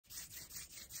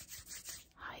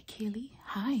Kelly.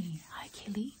 Hi. Hi,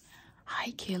 Kelly.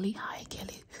 Hi, Kelly. Hi,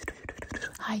 Kelly.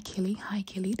 Hi, Kelly. Hi,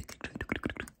 Kelly.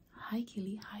 Hi,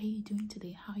 Kelly. How are you doing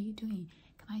today? How are you doing?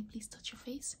 Can I please touch your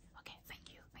face? Okay,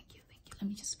 thank you. Thank you. Thank you. Let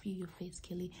me just feel your face,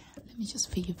 Kelly. Let me just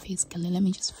feel your face, Kelly. Let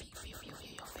me just feel your face, feel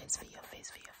your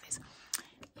face, feel your face.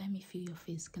 Let me feel your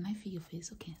face. Can I feel your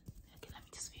face? Okay. Okay, let me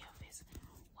just feel your face.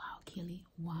 Wow, Kelly.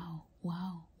 Wow.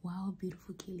 Wow. Wow,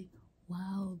 beautiful Kelly.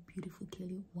 Wow, beautiful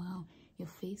Kelly. Wow. Your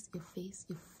face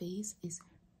is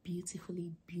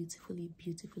beautifully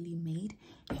made.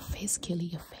 Your face, Kelly.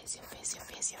 Your face, Kelly. Your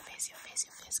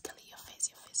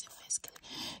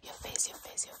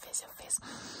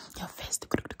face,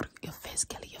 Kelly. Your face,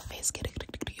 Kelly. Your face, Kelly.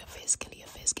 Your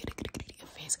face, Kelly.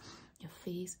 Your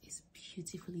face is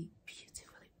beautifully made.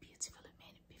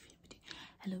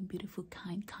 Hello, beautiful,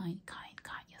 kind.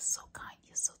 You're so kind.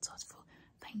 You're so thoughtful.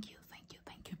 Thank you.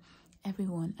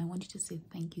 Everyone, I want you to say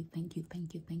thank you to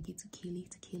Kelly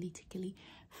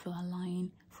for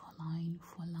allowing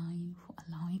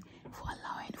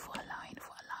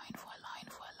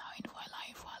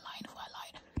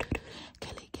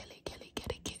Kelly,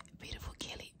 beautiful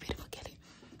Kelly,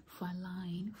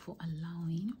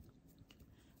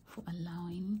 for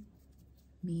allowing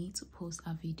me to post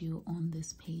a video on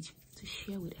this page to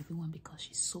share with everyone, because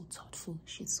she's so thoughtful,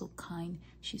 she's so kind,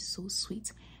 she's so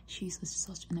sweet, she's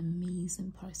such an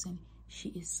amazing person. She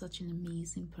is such an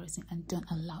amazing person, and don't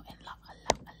allow anyone,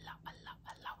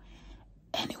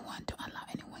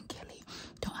 Kelly,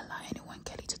 don't allow anyone,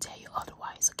 Kelly, to tell you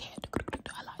otherwise, okay?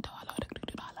 Don't allow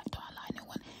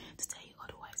anyone to tell you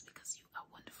otherwise, because you are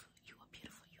wonderful, you are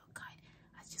beautiful, you are kind.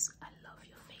 I love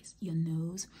your face, your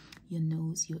nose,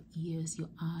 your ears, your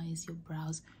eyes, your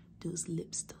brows, those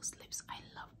lips. I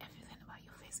love everything about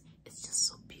your face. It's just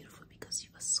so beautiful, because you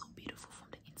are so beautiful from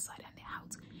the inside and the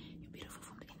out. You're beautiful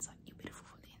from the inside. You're beautiful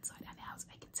from the inside and the out.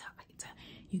 I can tell.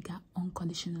 You got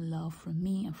unconditional love from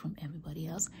me and from everybody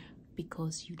else,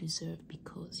 because you deserve it.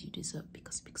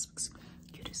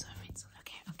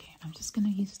 Okay. I'm just gonna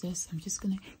use this.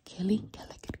 Kelly, can you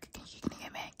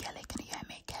hear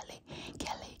me? Kelly,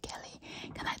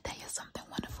 can I tell you something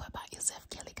wonderful about yourself,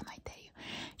 Kelly? Can I tell you?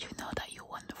 You know that you're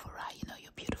wonderful, right? You know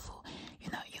you're beautiful. You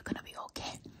know you're gonna be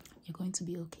okay. You're going to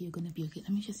be okay. You're gonna be okay.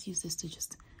 Let me just use this to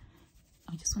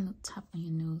I just want to tap on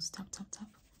your nose. Tap.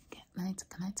 Okay. Can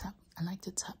I tap? I like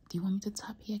to tap. Do you want me to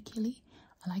tap here, Kelly?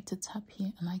 I like to tap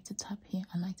here. I like to tap here.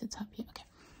 Okay.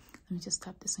 Let me just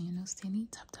tap this on your nose, Kelly.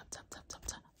 Tap. I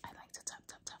like to tap.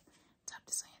 Tap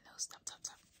this on your nose. Tap.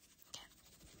 Okay.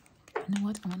 You know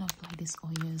what? I'm gonna apply this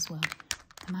oil as well.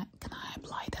 Can I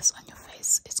apply this on your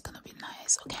face? It's gonna be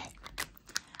nice, okay?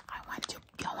 I want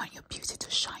your beauty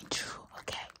to shine through,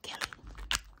 okay, Kelly?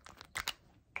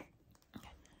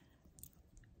 Okay.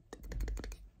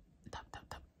 Tap.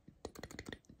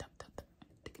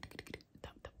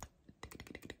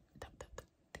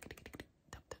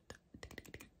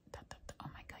 Oh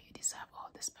my God, you deserve all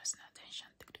this personal attention.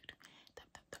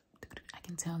 I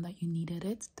can tell that you needed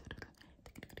it.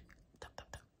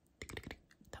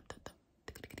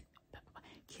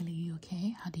 Kelly, you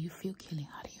okay? How do you feel, Kelly?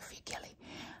 How do you feel, Kelly?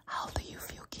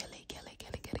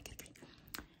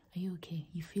 Are you okay?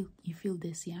 You feel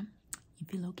this, yeah? You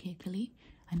feel okay, Kelly?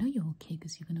 I know you're okay,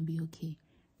 because you're gonna be okay.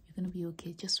 You're gonna be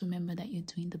okay. Just remember that you're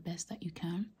doing the best that you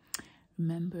can.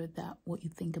 Remember that what you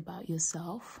think about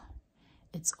yourself,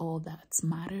 it's all that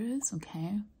matters,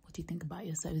 okay? What you think about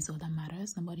yourself is all that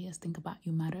matters. Nobody else think about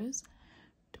you matters.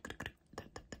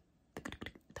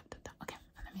 Okay,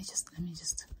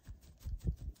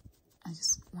 I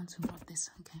just want to rub this,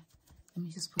 okay? Let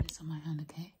me just put this on my hand,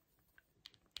 okay?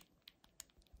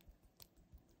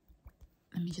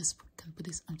 Let me just put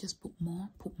this. I'll just put more.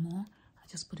 I'll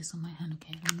just put this on my hand,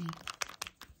 okay?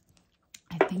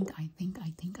 I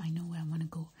think I know where I want to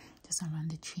go. Just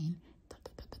around the chin.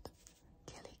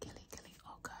 Kelly.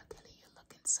 Oh God, Kelly, you're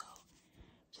looking so.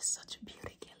 You're such a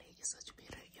beauty, Kelly. You're such a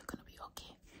beauty. You're gonna be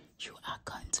okay. You are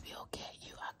going to be okay.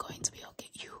 You're gonna be okay.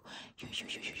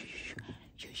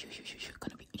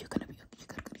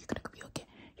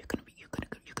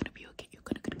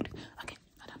 Okay,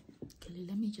 hold on. Kelly,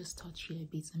 let me just touch you a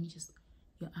bit.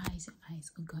 Your eyes.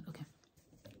 Oh God, okay.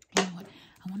 You know what?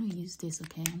 I want to use this,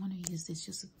 okay? I want to use this,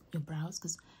 just your brows,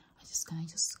 because can I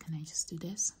just do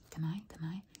this? Can I?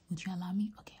 Would you allow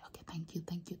me? Okay. Thank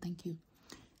you.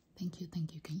 Okay,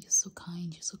 you're so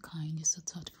kind. You're so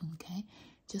thoughtful, okay?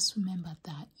 Just remember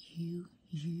that you,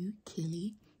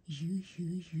 Kelly, you,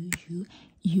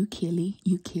 Kelly,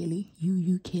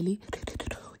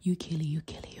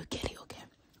 okay?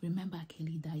 Remember,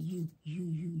 Kelly, that you,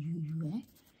 you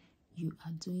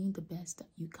are doing the best that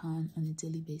you can on a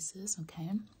daily basis,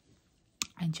 okay?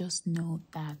 I just know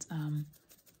that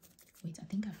wait, I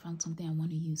think I found something I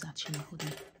want to use actually. Hold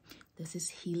on. This is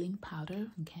healing powder,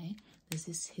 okay? This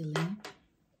is healing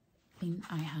thing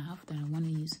I have that I want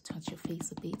to use to touch your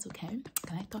face a bit, okay?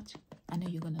 Can I touch? I know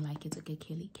you're gonna like it, okay?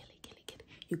 Kelly.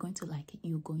 You're going to like it.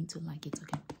 You're going to like it,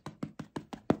 okay?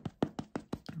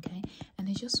 Okay, and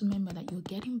then just remember that you're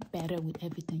getting better with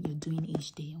everything you're doing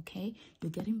each day, okay?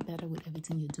 You're getting better with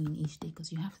everything you're doing each day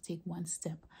because you have to take one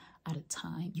step at a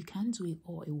time. You can't do it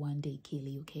all in one day,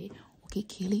 Kelly, okay? Okay,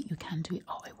 Kelly, you can't do it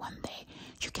all in one day.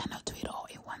 You cannot do it all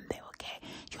in one day, okay?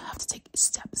 You have to take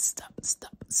step.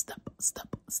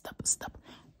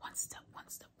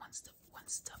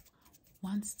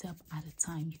 One step at a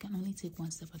time. You can only take one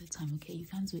step at a time, okay? You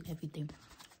can't do it every day.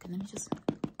 Okay, let me just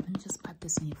pat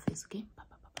this on your face, okay?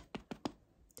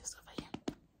 Just over here.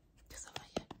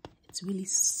 It's really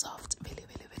soft, really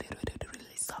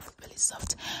soft, really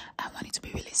soft. I want it to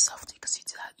be really soft because you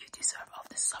deserve all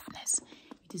the softness.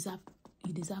 You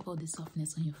deserve all the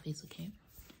softness on your face, okay?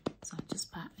 So I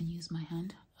just pat and use my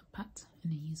hand, a pat,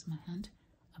 and then use my hand,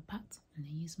 a pat, and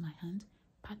then use my hand,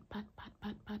 pat,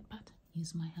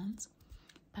 use my hands,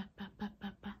 pat,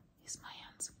 use my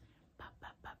hands,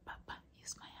 pat,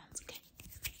 use my hands, okay?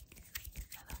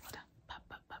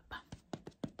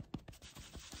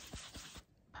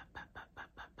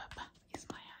 Use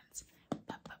my hands,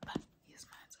 use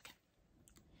my hands, okay?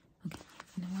 Okay,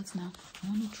 you know what now? I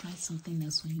want to try something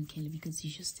else on you, Kelly, because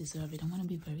you just deserve it. I want to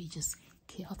be very just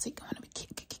chaotic. I want to be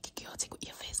chaotic with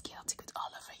your face, chaotic with all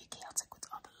over you, chaotic with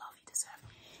all the love you deserve.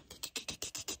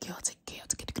 Chaotic.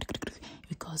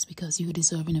 Because you're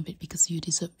deserving of it. Because you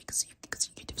deserve of it.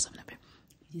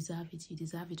 You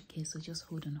deserve it. Okay, so just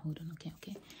hold on.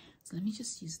 Okay. So let me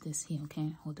just use this here.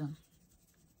 Okay, hold on.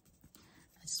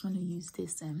 I just want to use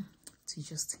this to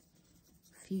just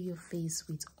fill your face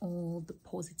with all the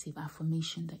positive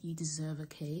affirmation that you deserve.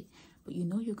 Okay, but you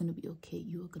know you're gonna be okay.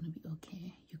 You're gonna be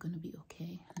okay. You're gonna be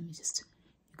okay.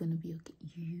 You're gonna be okay.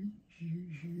 You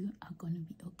are gonna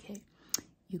be okay.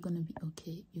 You're gonna be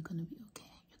okay. You're gonna be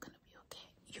okay. You're gonna be okay.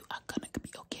 You are gonna be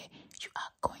okay. You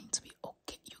are going to be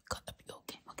okay. You're gonna be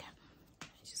okay. Okay.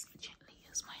 Let me just gently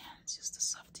use my hands just to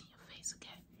soften your face.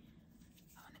 Okay.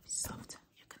 I want to be soft.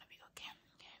 You're gonna be okay.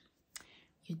 Okay.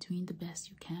 You're doing the best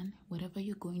you can. Whatever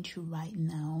you're going through right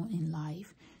now in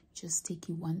life, just take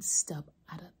it one step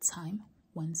at a time.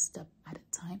 One step at a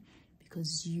time,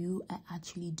 because you are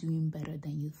actually doing better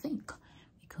than you think.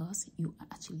 Because you are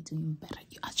actually doing better.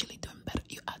 You're actually doing better.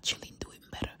 You're actually doing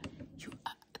better. You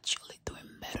are actually doing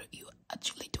better. You are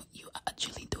actually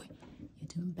doing. You're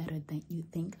doing better than you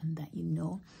think and that you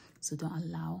know. So don't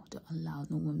allow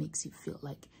no one makes you feel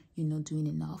like you're not doing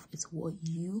enough. It's what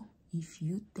you, if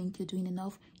you think you're doing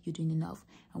enough, you're doing enough.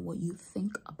 And what you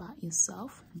think about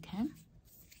yourself, okay?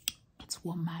 It's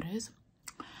what matters.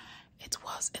 It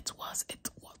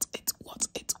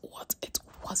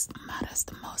matters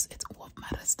the most. It's what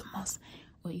matters the most.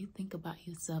 What you think about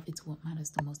yourself, it's what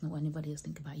matters the most. Not what anybody else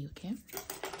think about you, okay?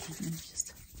 Let me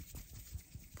just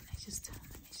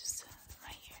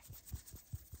right here.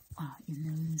 Wow,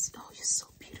 your nose. Oh, you're so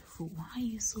beautiful. Why are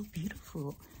you so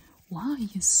beautiful? Why are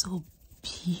you so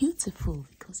beautiful?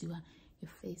 Because you are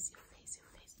your face.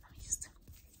 Let me just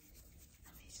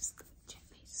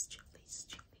gently.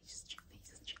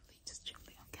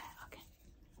 Okay.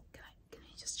 Can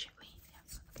I just gently?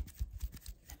 Yes. Okay.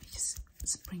 Let me just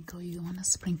sprinkle you. I want to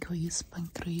sprinkle you.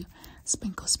 Sprinkle.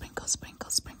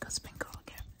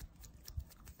 Okay.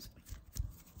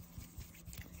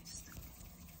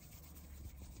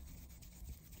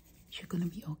 You're gonna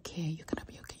be okay. You're gonna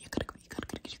be okay. You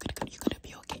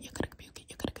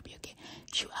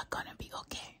are gonna be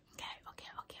okay.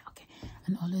 Okay.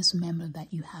 And always remember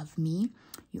that you have me.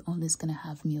 You're always gonna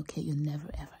have me, okay? You're never,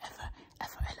 ever.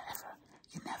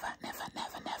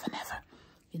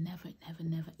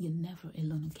 You're never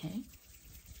alone, okay?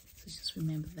 So just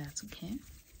remember that, okay?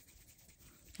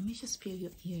 Let me just feel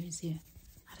your ears here.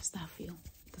 How does that feel?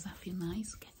 Does that feel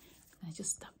nice? Okay. Can I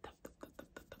just tap.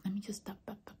 Let me just tap.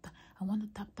 I want to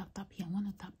tap here. I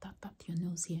want to tap your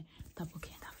nose here. Tap,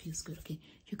 okay, that feels good, okay?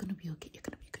 You're gonna be okay. You're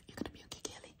gonna be good. You're gonna be okay,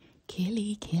 Kelly.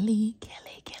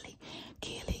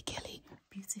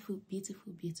 Beautiful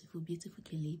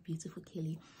Kelly. Beautiful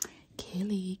Kelly.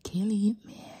 Kelly.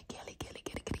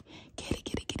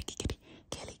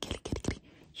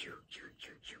 You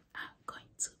are going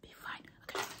to be fine.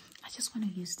 Okay. I just want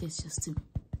to use this just to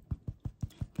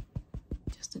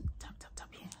tap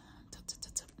here. Tap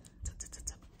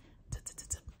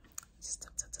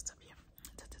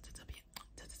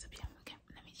here. Okay,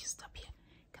 let me just stop here.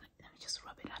 Let me just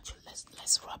rub it. Actually, let's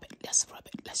rub it.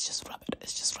 Let's just rub it.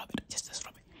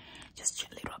 Just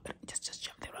gently rub it. Just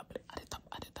gently.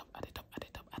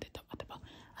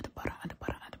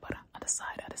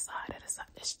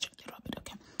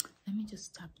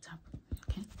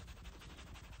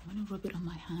 gonna rub it on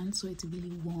my hand so it's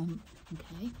really warm,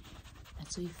 okay? And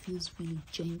so it feels really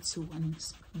gentle and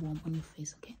it's warm on your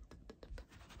face, okay?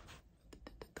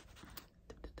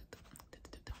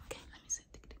 Okay, let me see.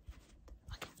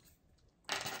 Okay.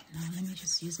 Now let me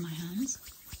just use my hands.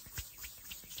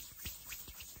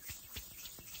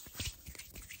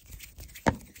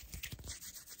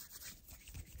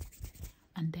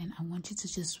 And then I want you to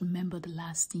just remember the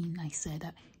last thing I said,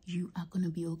 that you are going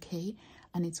to be okay.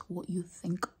 And it's what you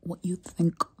think, what you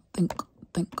think.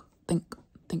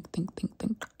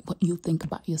 What you think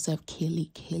about yourself, Kaylee.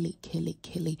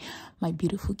 My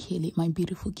beautiful Kaylee.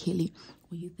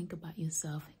 What you think about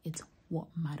yourself, it's what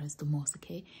matters the most,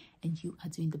 okay? And you are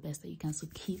doing the best that you can. So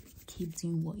keep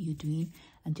doing what you're doing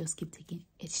and just keep taking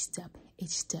each step, each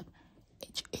step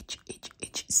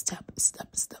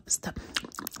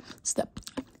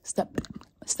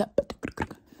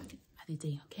at the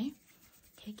day, okay?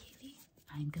 Okay, Kaylee,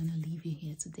 I'm gonna leave you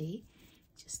here today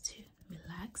just to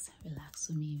relax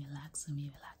on me,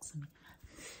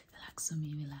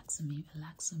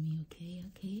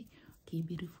 okay,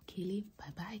 beautiful Kaylee.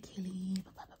 Bye, Kaylee.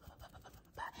 Bye.